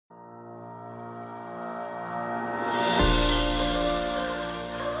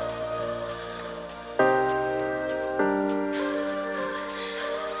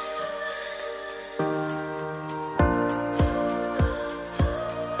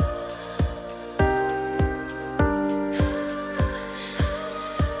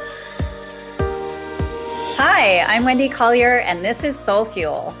Hi, I'm Wendy Collier, and this is Soul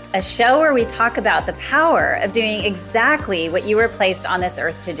Fuel, a show where we talk about the power of doing exactly what you were placed on this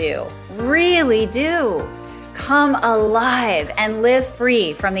earth to do. Really do. Come alive and live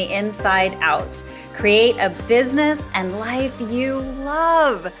free from the inside out. Create a business and life you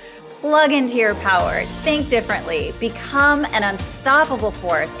love. Plug into your power, think differently, become an unstoppable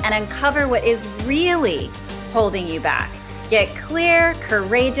force, and uncover what is really holding you back. Get clear,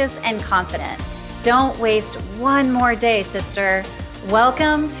 courageous, and confident. Don't waste one more day, sister.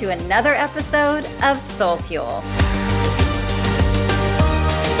 Welcome to another episode of Soul Fuel.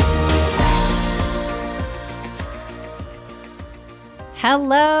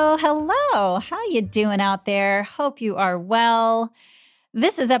 Hello. How you doing out there? Hope you are well.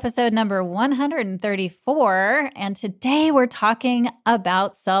 This is episode number 134, and today we're talking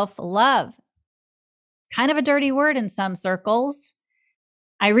about self-love. Kind of a dirty word in some circles.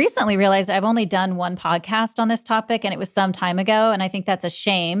 I recently realized I've only done one podcast on this topic, and it was some time ago. And I think that's a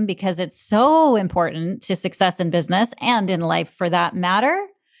shame because it's so important to success in business and in life for that matter.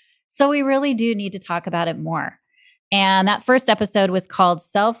 So we really do need to talk about it more. And that first episode was called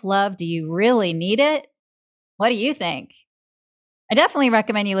Self-Love. Do you really need it? What do you think? I definitely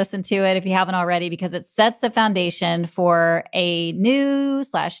recommend you listen to it if you haven't already, because it sets the foundation for a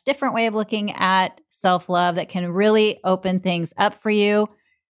new/different way of looking at self-love that can really open things up for you.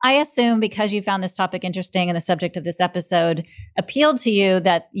 I assume because you found this topic interesting and the subject of this episode appealed to you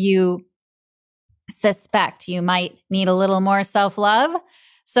that you suspect you might need a little more self-love.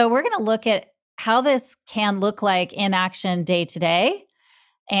 So we're going to look at how this can look like in action day to day.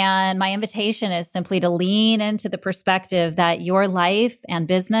 And my invitation is simply to lean into the perspective that your life and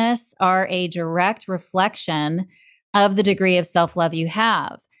business are a direct reflection of the degree of self-love you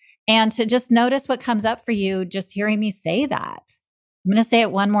have. And to just notice what comes up for you just hearing me say that. I'm going to say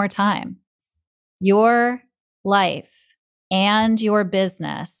it one more time. Your life and your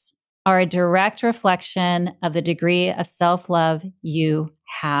business are a direct reflection of the degree of self-love you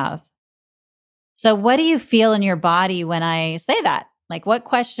have. So what do you feel in your body when I say that? Like, what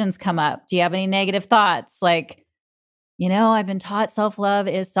questions come up? Do you have any negative thoughts? Like, I've been taught self-love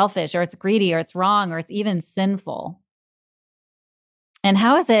is selfish, or it's greedy, or it's wrong, or it's even sinful. And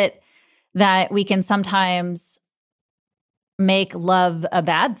how is it that we can sometimes make love a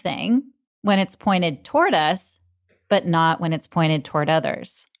bad thing when it's pointed toward us, but not when it's pointed toward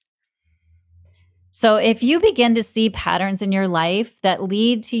others? So if you begin to see patterns in your life that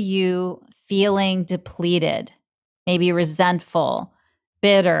lead to you feeling depleted, maybe resentful,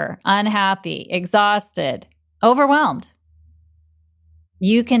 bitter, unhappy, exhausted, overwhelmed,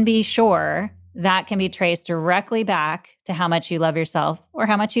 you can be sure that can be traced directly back to how much you love yourself or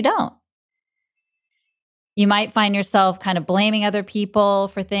how much you don't. You might find yourself kind of blaming other people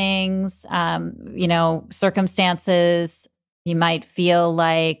for things, circumstances. You might feel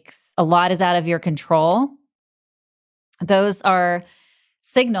like a lot is out of your control. Those are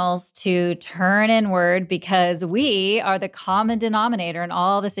signals to turn inward, because we are the common denominator in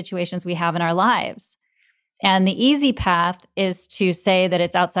all the situations we have in our lives. And the easy path is to say that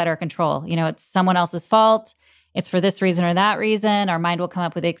it's outside our control. It's someone else's fault. It's for this reason or that reason. Our mind will come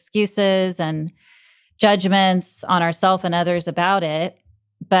up with excuses and judgments on ourselves and others about it.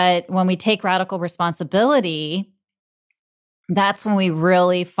 But when we take radical responsibility, that's when we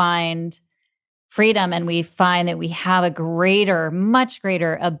really find freedom, and we find that we have a much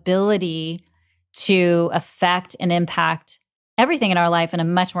greater ability to affect and impact everything in our life in a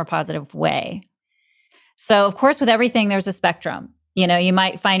much more positive way. So, of course, with everything, there's a spectrum. You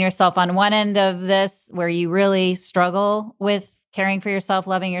might find yourself on one end of this where you really struggle with caring for yourself,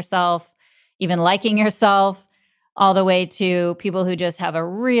 loving yourself, even liking yourself, all the way to people who just have a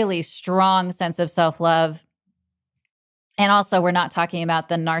really strong sense of self-love. And also, we're not talking about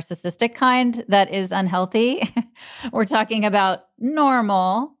the narcissistic kind that is unhealthy. We're talking about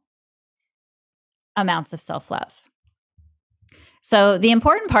normal amounts of self-love. So the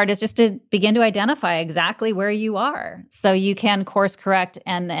important part is just to begin to identify exactly where you are so you can course correct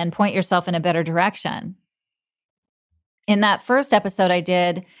and point yourself in a better direction. In that first episode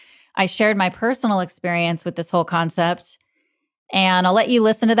I shared my personal experience with this whole concept. And I'll let you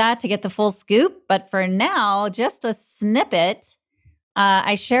listen to that to get the full scoop. But for now, just a snippet,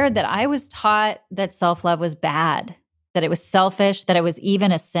 I shared that I was taught that self-love was bad, that it was selfish, that it was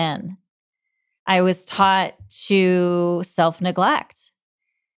even a sin. I was taught to self-neglect,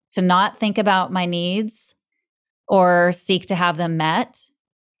 to not think about my needs or seek to have them met.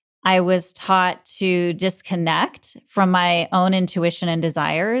 I was taught to disconnect from my own intuition and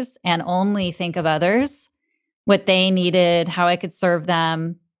desires and only think of others, what they needed, how I could serve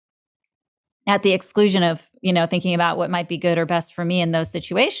them. at the exclusion of, thinking about what might be good or best for me in those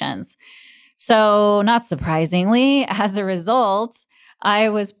situations. So, not surprisingly, as a result, I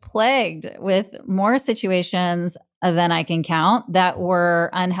was plagued with more situations than I can count that were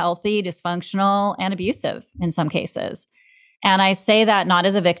unhealthy, dysfunctional, and abusive in some cases. And I say that not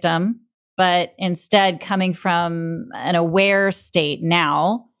as a victim, but instead coming from an aware state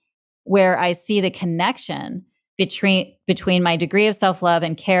now where I see the connection between my degree of self-love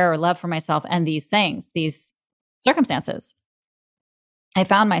and care or love for myself and these things, these circumstances I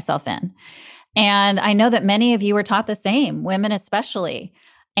found myself in. And I know that many of you were taught the same, women especially.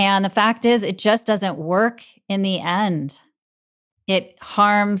 And the fact is, it just doesn't work in the end. It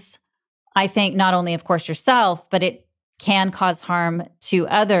harms, I think, not only, of course, yourself, but it can cause harm to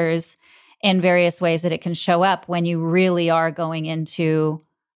others in various ways that it can show up when you really are going into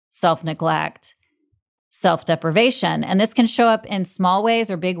self-neglect, self-deprivation. And this can show up in small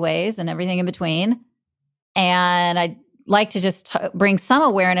ways or big ways and everything in between. And I'd like to just bring some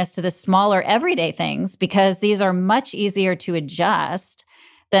awareness to the smaller everyday things because these are much easier to adjust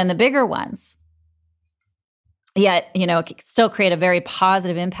than the bigger ones. Yet, it can still create a very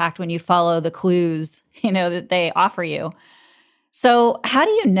positive impact when you follow the clues, that they offer you. So how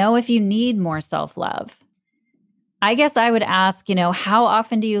do you know if you need more self-love? I guess I would ask, how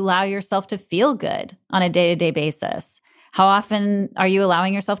often do you allow yourself to feel good on a day-to-day basis? How often are you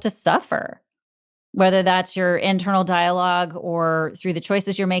allowing yourself to suffer? Whether that's your internal dialogue or through the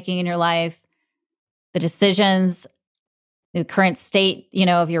choices you're making in your life, the decisions, the current state,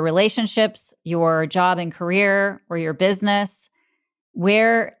 of your relationships, your job and career, or your business.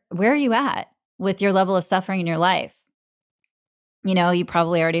 Where are you at with your level of suffering in your life? You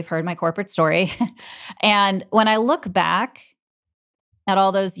probably already have heard my corporate story. And when I look back at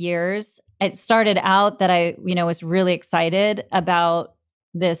all those years, it started out that I, was really excited about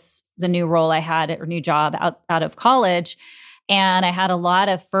the new role I had or new job out of college. And I had a lot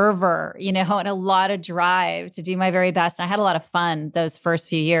of fervor, and a lot of drive to do my very best. And I had a lot of fun those first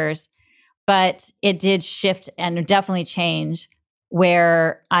few years, but it did shift and definitely change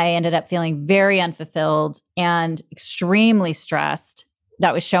where I ended up feeling very unfulfilled and extremely stressed.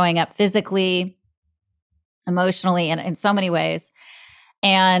 That was showing up physically, emotionally, and in so many ways.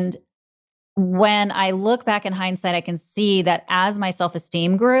 And when I look back in hindsight, I can see that as my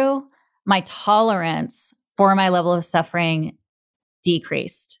self-esteem grew, my tolerance for my level of suffering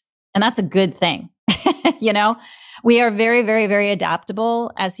decreased. And that's a good thing. We are very, very, very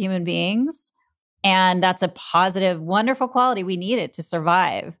adaptable as human beings. And that's a positive, wonderful quality. We need it to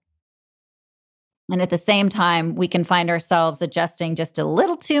survive. And at the same time, we can find ourselves adjusting just a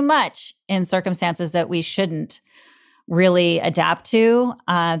little too much in circumstances that we shouldn't really adapt to,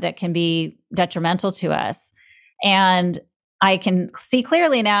 that can be detrimental to us. And I can see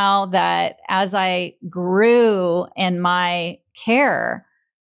clearly now that as I grew in my care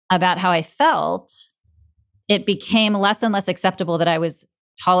about how I felt, it became less and less acceptable that I was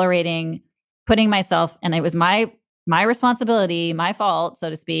tolerating putting myself, and it was my responsibility, my fault, so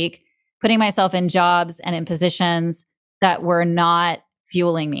to speak, putting myself in jobs and in positions that were not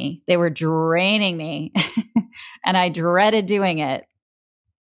fueling me. They were draining me, and I dreaded doing it.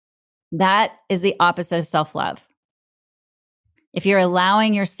 That is the opposite of self-love. If you're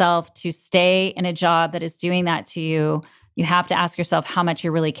allowing yourself to stay in a job that is doing that to you, you have to ask yourself how much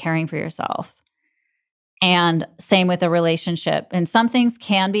you're really caring for yourself. And same with a relationship. And some things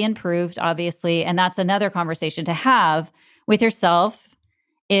can be improved, obviously. And that's another conversation to have with yourself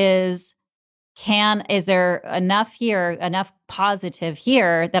is there enough positive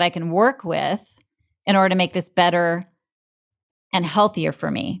here that I can work with in order to make this better and healthier for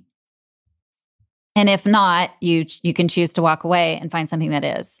me? And if not, you can choose to walk away and find something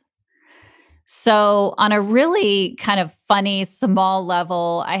that is. So on a really kind of funny, small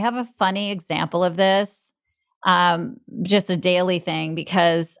level, I have a funny example of this, just a daily thing,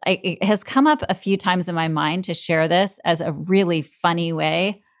 because it has come up a few times in my mind to share this as a really funny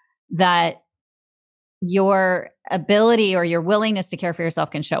way that your ability or your willingness to care for yourself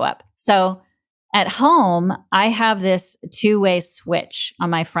can show up. So at home, I have this two-way switch on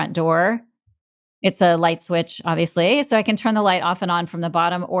my front door. It's a light switch, obviously, so I can turn the light off and on from the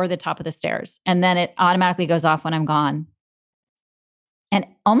bottom or the top of the stairs, and then it automatically goes off when I'm gone. And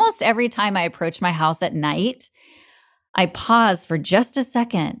almost every time I approach my house at night, I pause for just a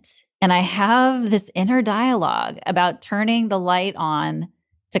second, and I have this inner dialogue about turning the light on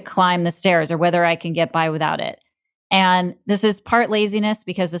to climb the stairs or whether I can get by without it. And this is part laziness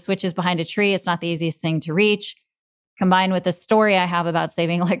because the switch is behind a tree. It's not the easiest thing to reach. Combined with the story I have about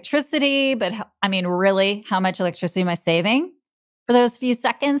saving electricity. But I mean, really, how much electricity am I saving? for those few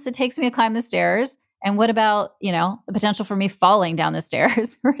seconds it takes me to climb the stairs? And what about, the potential for me falling down the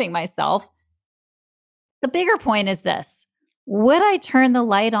stairs, hurting myself? The bigger point is this: would I turn the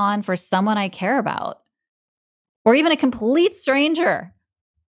light on for someone I care about or even a complete stranger?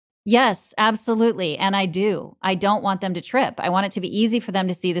 Yes, absolutely. And I do. I don't want them to trip. I want it to be easy for them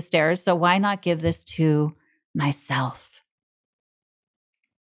to see the stairs. So why not give this to myself?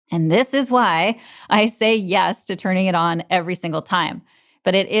 And this is why I say yes to turning it on every single time.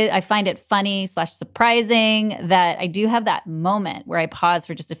 But I find it funny / surprising that I do have that moment where I pause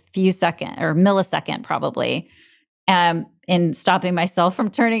for just a few seconds or millisecond probably in stopping myself from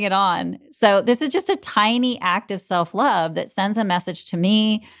turning it on. So this is just a tiny act of self-love that sends a message to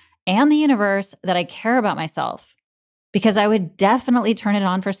me and the universe that I care about myself, because I would definitely turn it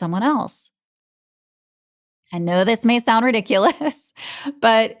on for someone else. I know this may sound ridiculous,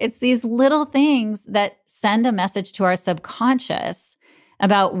 but it's these little things that send a message to our subconscious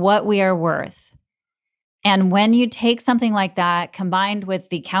about what we are worth. And when you take something like that, combined with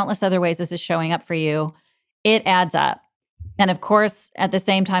the countless other ways this is showing up for you, it adds up. And of course, at the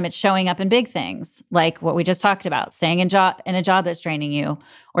same time, it's showing up in big things like what we just talked about, staying in a job that's draining you,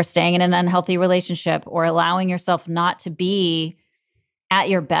 or staying in an unhealthy relationship, or allowing yourself not to be at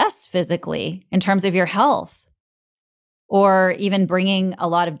your best physically in terms of your health, or even bringing a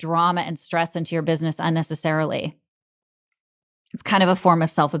lot of drama and stress into your business unnecessarily. It's kind of a form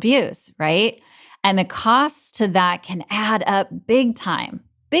of self-abuse, right? And the costs to that can add up big time,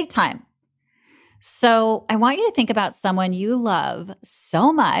 big time. So I want you to think about someone you love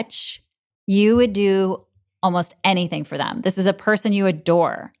so much, you would do almost anything for them. This is a person you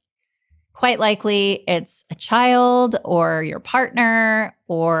adore. Quite likely it's a child or your partner,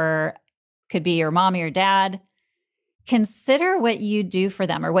 or could be your mom or your dad. Consider what you do for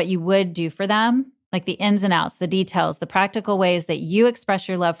them or what you would do for them, like the ins and outs, the details, the practical ways that you express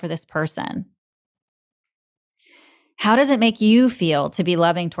your love for this person. How does it make you feel to be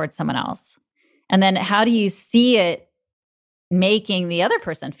loving towards someone else? And then how do you see it making the other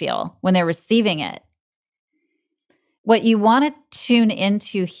person feel when they're receiving it? What you want to tune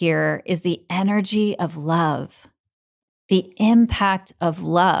into here is the energy of love, the impact of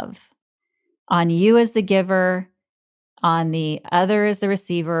love on you as the giver, on the other as the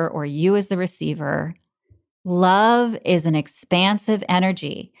receiver, or you as the receiver. Love is an expansive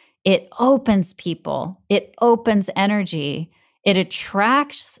energy. It opens people. It opens energy. It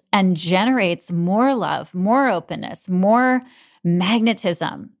attracts and generates more love, more openness, more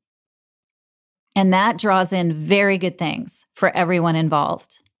magnetism. And that draws in very good things for everyone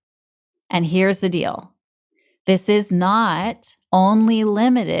involved. And here's the deal. This is not only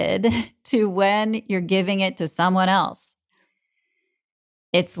limited to when you're giving it to someone else.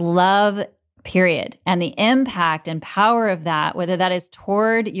 It's love, period. And the impact and power of that, whether that is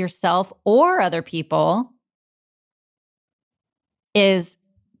toward yourself or other people, is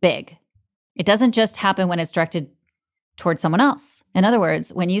big. It doesn't just happen when it's directed towards someone else. In other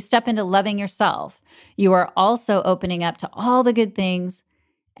words, when you step into loving yourself, you are also opening up to all the good things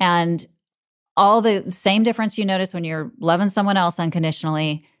and all the same difference you notice when you're loving someone else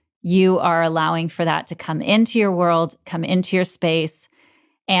unconditionally. You are allowing for that to come into your world, come into your space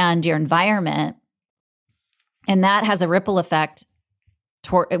and your environment. And that has a ripple effect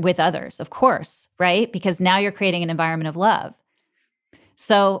with others, of course, right? Because now you're creating an environment of love.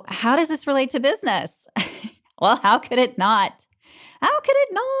 So how does this relate to business? Well, how could it not? How could it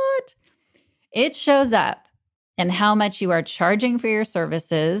not? It shows up in how much you are charging for your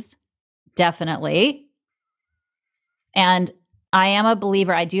services, definitely. And I am a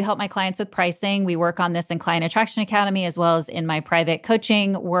believer. I do help my clients with pricing. We work on this in Client Attraction Academy as well as in my private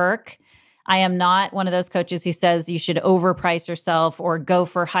coaching work. I am not one of those coaches who says you should overprice yourself or go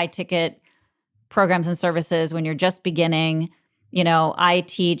for high ticket programs and services when you're just beginning. I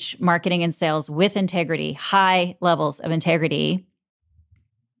teach marketing and sales with integrity, high levels of integrity.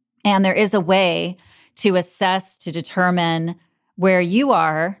 And there is a way to assess, to determine where you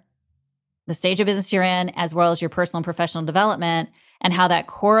are, the stage of business you're in, as well as your personal and professional development, and how that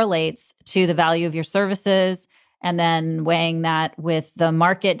correlates to the value of your services, and then weighing that with the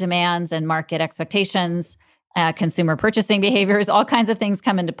market demands and market expectations, consumer purchasing behaviors, all kinds of things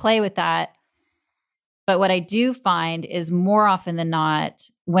come into play with that. But what I do find is more often than not,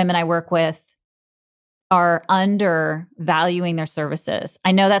 women I work with are undervaluing their services.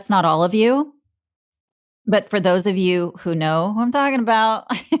 I know that's not all of you, but for those of you who know who I'm talking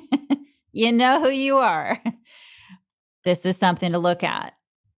about, you know who you are. This is something to look at.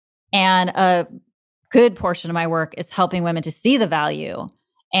 And a good portion of my work is helping women to see the value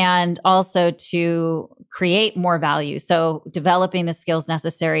and also to create more value. So developing the skills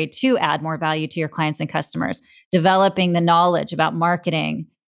necessary to add more value to your clients and customers, developing the knowledge about marketing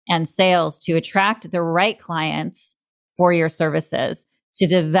and sales to attract the right clients for your services, to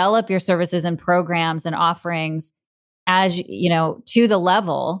develop your services and programs and offerings as to the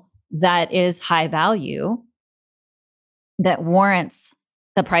level that is high value, that warrants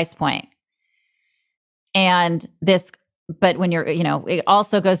the price point. And this, but when it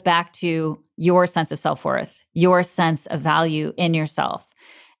also goes back to your sense of self-worth, your sense of value in yourself.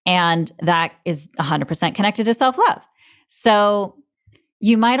 And that is 100% connected to self-love. So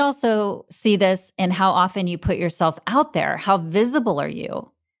you might also see this in how often you put yourself out there. How visible are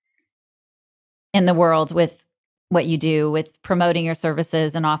you in the world with what you do, with promoting your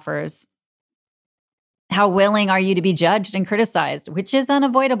services and offers? How willing are you to be judged and criticized, which is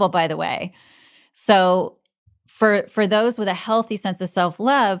unavoidable, by the way? So for those with a healthy sense of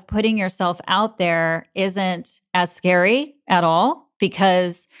self-love, putting yourself out there isn't as scary at all,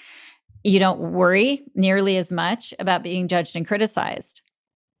 because you don't worry nearly as much about being judged and criticized,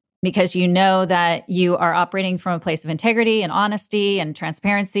 because you know that you are operating from a place of integrity and honesty and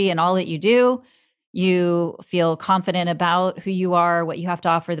transparency in all that you do. You feel confident about who you are, what you have to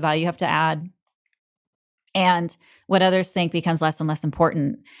offer, the value you have to add. And what others think becomes less and less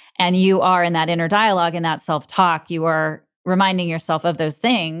important. And you are in that inner dialogue and that self-talk, you are reminding yourself of those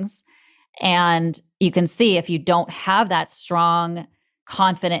things. And you can see, if you don't have that strong,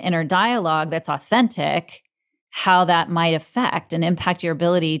 confident inner dialogue that's authentic, how that might affect and impact your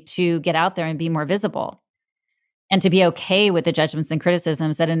ability to get out there and be more visible, and to be okay with the judgments and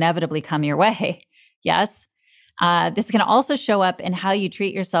criticisms that inevitably come your way. Yes. This can also show up in how you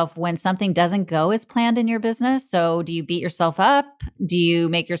treat yourself when something doesn't go as planned in your business. So do you beat yourself up? Do you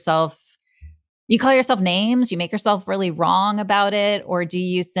call yourself names? You make yourself really wrong about it? Or do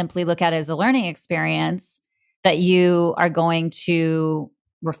you simply look at it as a learning experience that you are going to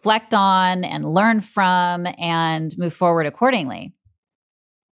reflect on and learn from and move forward accordingly?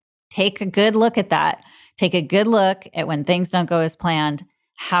 Take a good look at that. Take a good look at when things don't go as planned.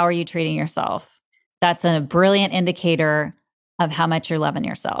 How are you treating yourself? That's a brilliant indicator of how much you're loving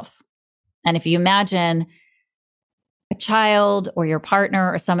yourself. And if you imagine a child or your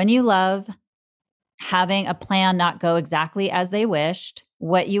partner or someone you love having a plan not go exactly as they wished,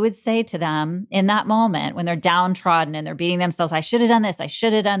 what you would say to them in that moment when they're downtrodden and they're beating themselves, I should have done this, I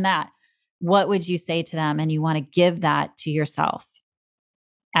should have done that. What would you say to them? And you want to give that to yourself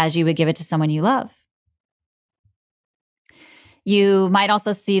as you would give it to someone you love. You might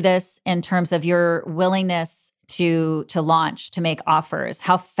also see this in terms of your willingness to launch, to make offers.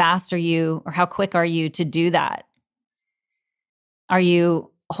 How fast are you, or how quick are you to do that? Are you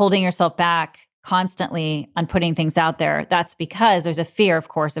holding yourself back constantly on putting things out there? That's because there's a fear, of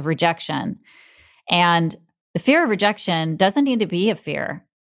course, of rejection. And the fear of rejection doesn't need to be a fear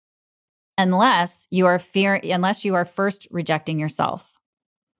unless you are first rejecting yourself.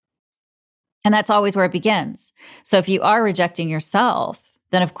 And that's always where it begins. So if you are rejecting yourself,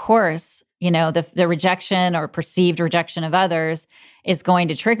 then of course, the rejection or perceived rejection of others is going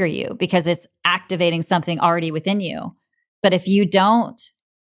to trigger you, because it's activating something already within you. But if you don't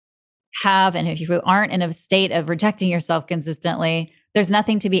have, and if you aren't in a state of rejecting yourself consistently, there's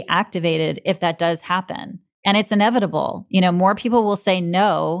nothing to be activated if that does happen. And it's inevitable. More people will say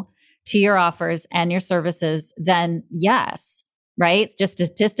no to your offers and your services than yes. Right? Just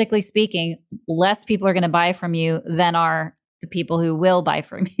statistically speaking, less people are going to buy from you than are the people who will buy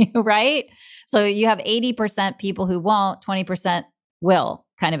from you, right? So you have 80% people who won't, 20% will,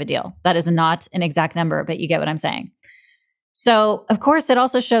 kind of a deal. That is not an exact number, but you get what I'm saying. So, of course, it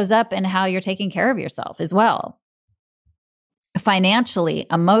also shows up in how you're taking care of yourself as well. Financially,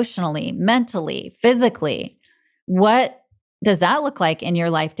 emotionally, mentally, physically. What does that look like in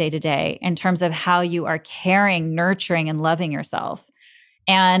your life day to day in terms of how you are caring, nurturing, and loving yourself?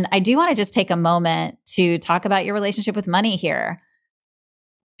 And I do want to just take a moment to talk about your relationship with money here,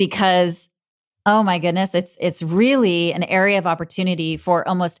 because, oh my goodness, it's really an area of opportunity for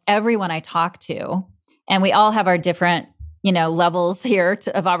almost everyone I talk to. And we all have our different, levels here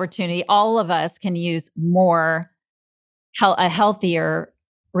of opportunity. All of us can use a healthier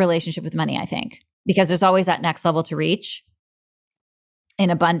relationship with money, I think, because there's always that next level to reach in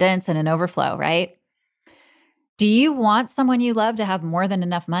abundance and in overflow, right? Do you want someone you love to have more than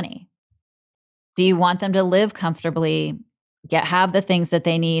enough money? Do you want them to live comfortably, have the things that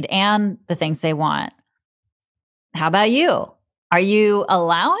they need and the things they want? How about you? Are you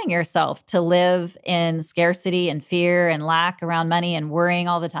allowing yourself to live in scarcity and fear and lack around money and worrying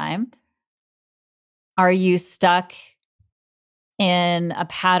all the time? Are you stuck in a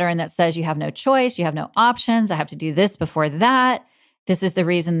pattern that says you have no choice, you have no options, I have to do this before that, this is the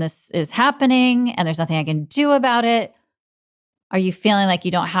reason this is happening, and there's nothing I can do about it? Are you feeling like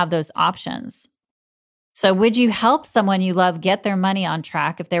you don't have those options? So would you help someone you love get their money on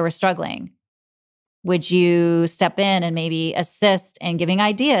track if they were struggling? Would you step in and maybe assist in giving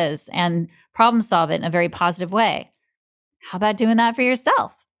ideas and problem solve it in a very positive way? How about doing that for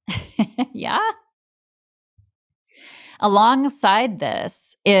yourself? Yeah. Alongside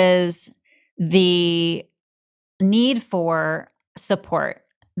this is the need for support,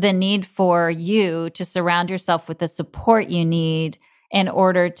 the need for you to surround yourself with the support you need in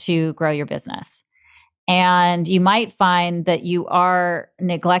order to grow your business. And you might find that you are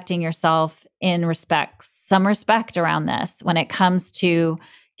neglecting yourself in some respect around this when it comes to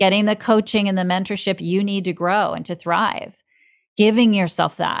getting the coaching and the mentorship you need to grow and to thrive, giving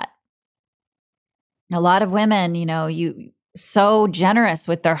yourself that. A lot of women, you so generous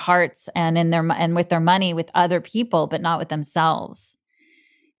with their hearts and with their money with other people, but not with themselves.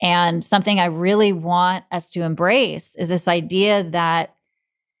 And something I really want us to embrace is this idea that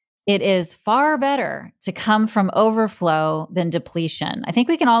it is far better to come from overflow than depletion. I think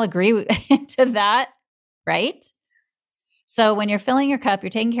we can all agree to that, right? So when you're filling your cup, you're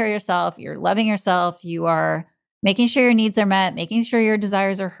taking care of yourself, you're loving yourself, you are making sure your needs are met, making sure your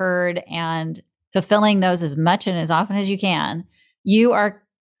desires are heard, and fulfilling those as much and as often as you can, you are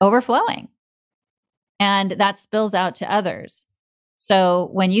overflowing. And that spills out to others. So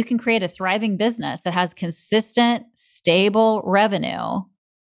when you can create a thriving business that has consistent, stable revenue,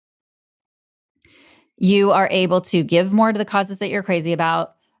 you are able to give more to the causes that you're crazy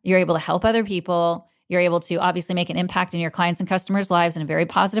about. You're able to help other people. You're able to obviously make an impact in your clients and customers' lives in a very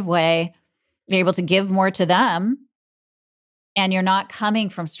positive way. You're able to give more to them. And you're not coming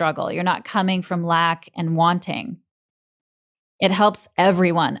from struggle. You're not coming from lack and wanting. It helps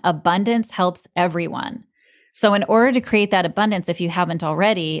everyone. Abundance helps everyone. So in order to create that abundance, if you haven't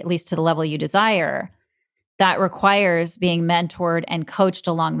already, at least to the level you desire, that requires being mentored and coached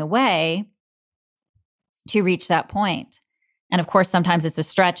along the way to reach that point. And of course, sometimes it's a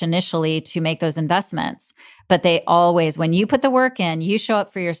stretch initially to make those investments, but they always, when you put the work in, you show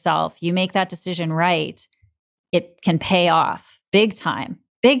up for yourself, you make that decision right, it can pay off big time,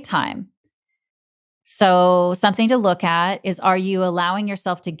 big time. So something to look at is, are you allowing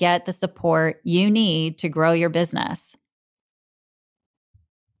yourself to get the support you need to grow your business?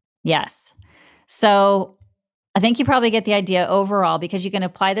 Yes. So I think you probably get the idea overall, because you can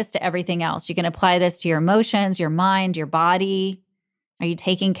apply this to everything else. You can apply this to your emotions, your mind, your body. Are you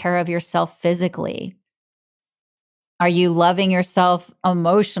taking care of yourself physically? Are you loving yourself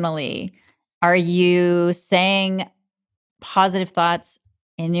emotionally? Are you saying positive thoughts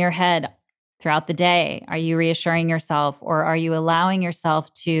in your head throughout the day? Are you reassuring yourself, or are you allowing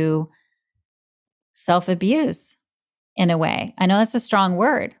yourself to self-abuse in a way? I know that's a strong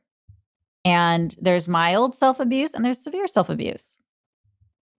word. And there's mild self-abuse and there's severe self-abuse,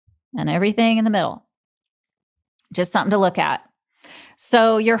 and everything in the middle. Just something to look at.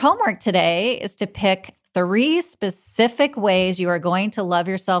 So your homework today is to pick 3 specific ways you are going to love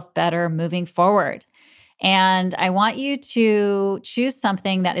yourself better moving forward. And I want you to choose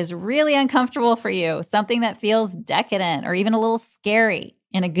something that is really uncomfortable for you, something that feels decadent or even a little scary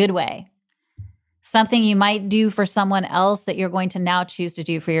in a good way. Something you might do for someone else that you're going to now choose to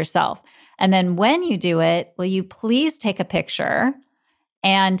do for yourself. And then when you do it, will you please take a picture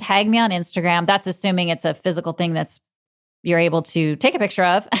and tag me on Instagram? That's assuming it's a physical thing you're able to take a picture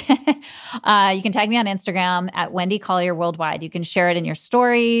of. You can tag me on Instagram at Wendy Collier Worldwide. You can share it in your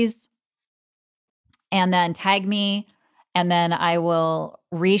stories and then tag me, and then I will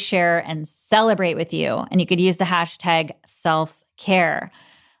reshare and celebrate with you. And you could use the hashtag self-care.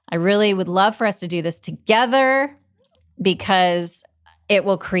 I really would love for us to do this together, because it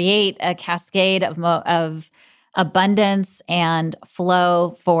will create a cascade of abundance and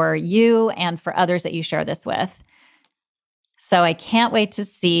flow for you and for others that you share this with. So I can't wait to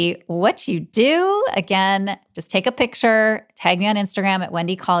see what you do. Again, just take a picture, tag me on Instagram at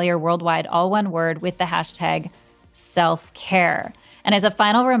Wendy Collier Worldwide, all one word, with the hashtag self-care. And as a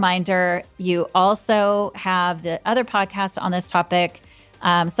final reminder, you also have the other podcast on this topic,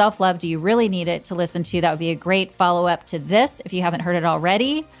 Self-Love, Do You Really Need It, to listen to. That would be a great follow-up to this if you haven't heard it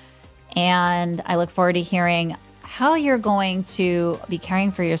already. And I look forward to hearing how you're going to be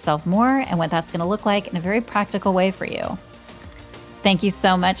caring for yourself more and what that's going to look like in a very practical way for you. Thank you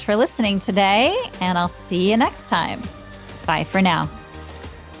so much for listening today, and I'll see you next time. Bye for now.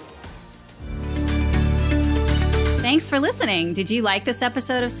 Thanks for listening. Did you like this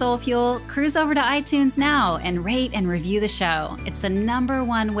episode of Soul Fuel? Cruise over to iTunes now and rate and review the show. It's the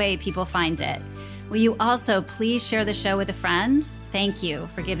 #1 way people find it. Will you also please share the show with a friend? Thank you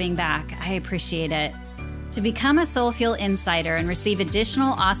for giving back. I appreciate it. To become a Soul Fuel Insider and receive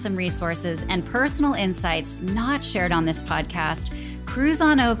additional awesome resources and personal insights not shared on this podcast, cruise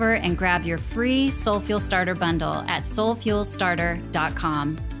on over and grab your free Soul Fuel Starter bundle at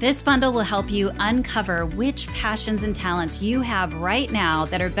soulfuelstarter.com. This bundle will help you uncover which passions and talents you have right now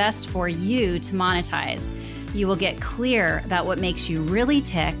that are best for you to monetize. You will get clear about what makes you really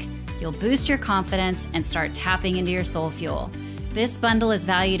tick. You'll boost your confidence and start tapping into your soul fuel. This bundle is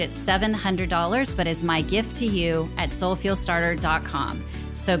valued at $700, but is my gift to you at soulfuelstarter.com.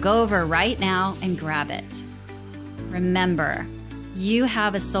 So go over right now and grab it. Remember, you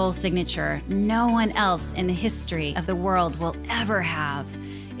have a soul signature no one else in the history of the world will ever have.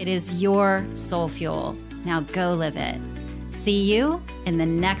 It is your soul fuel. Now go live it. See you in the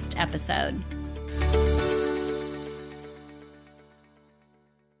next episode.